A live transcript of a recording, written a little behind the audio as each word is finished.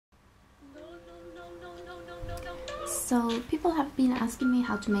So people have been asking me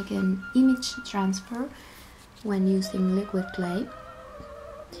how to make an image transfer when using liquid clay,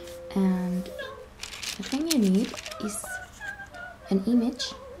 and the thing you need is an image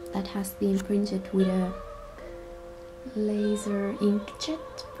that has been printed with a laser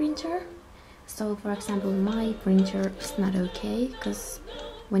inkjet printer. So for example, my printer is not okay, because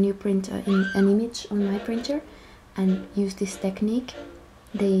when you print an image on my printer and use this technique,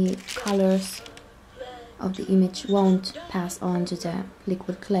 the colors of the image won't pass on to the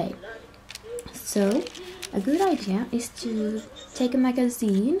liquid clay. So a good idea is to take a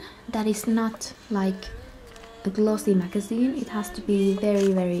magazine that is not like a glossy magazine. It has to be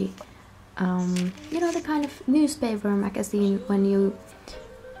very, very you know, the kind of newspaper magazine when you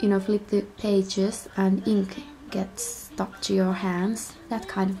flip the pages and ink gets stuck to your hands, that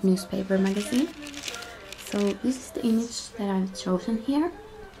kind of newspaper magazine. So this is the image that I've chosen here,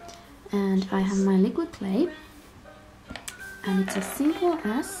 and I have my liquid clay, and it's as simple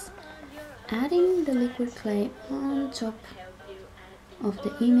as adding the liquid clay on top of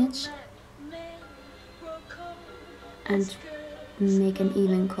the image and make an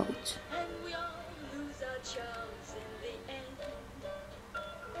even coat.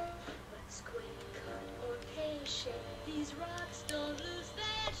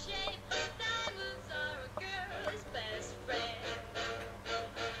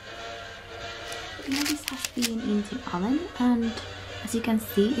 Now this has been in the oven, and as you can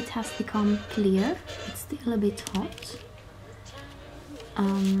see, it has become clear. It's still a bit hot.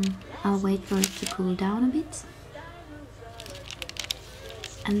 I'll wait for it to cool down a bit,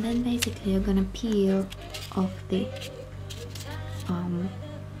 and then basically you're gonna peel off the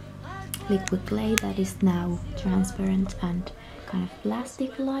liquid clay that is now transparent and kind of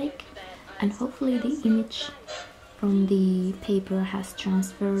plastic-like, and hopefully the image from the paper has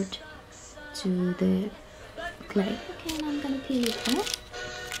transferred to the clay. Okay, and I'm gonna peel it off,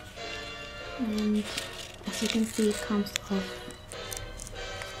 and as you can see, it comes off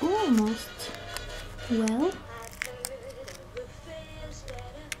almost well.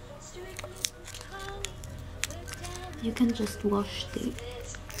 You can just wash the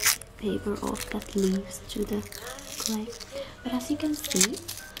paper off that leaves to the clay, but as you can see,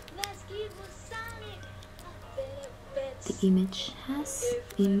 the image has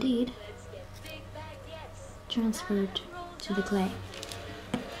indeed transferred to the clay.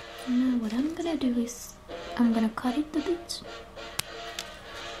 Now what I'm gonna do is I'm gonna cut it a bit